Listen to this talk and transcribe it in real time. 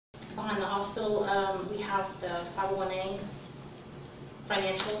the hospital, we have the 501A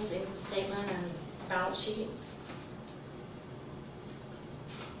financials, the income statement and balance sheet.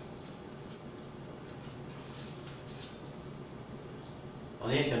 On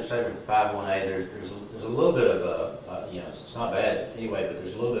the income statement for 501A, there's a little bit of a, you know, it's not bad anyway, but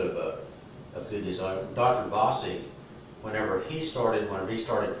there's a little bit of good news. Dr. Vossi, whenever he started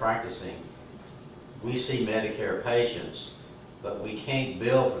practicing, we see Medicare patients, but we can't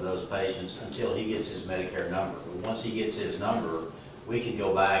bill for those patients until he gets his Medicare number. But once he gets his number, we can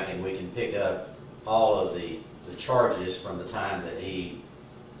go back and we can pick up all of the charges from the time that he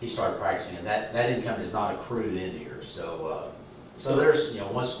started practicing, and that income is not accrued in here. So there's, you know,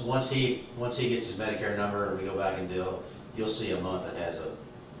 once he gets his Medicare number and we go back and bill, you'll see a month that has a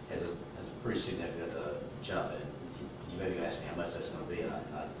pretty significant jump. And you maybe ask me how much that's going to be, and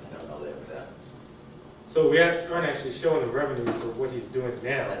I don't know that with that. So we aren't actually showing the revenue for what he's doing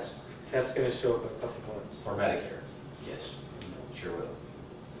now. That's going to show up in a couple months. For Medicare, yes, sure will.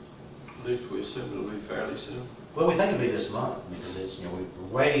 At least we assume it'll be fairly soon. Well, we think it'll be this month because it's, you know, we're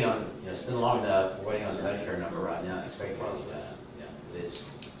waiting on, you know, it's been long enough. We're waiting on the Medicare number right now. Expect process. Yeah, it is.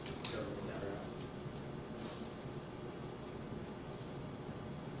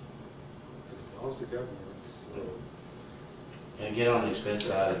 How's the government? And again, on the expense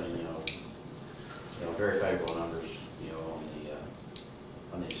side, I mean, you know, very favorable numbers, you know,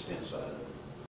 on the expense side of it.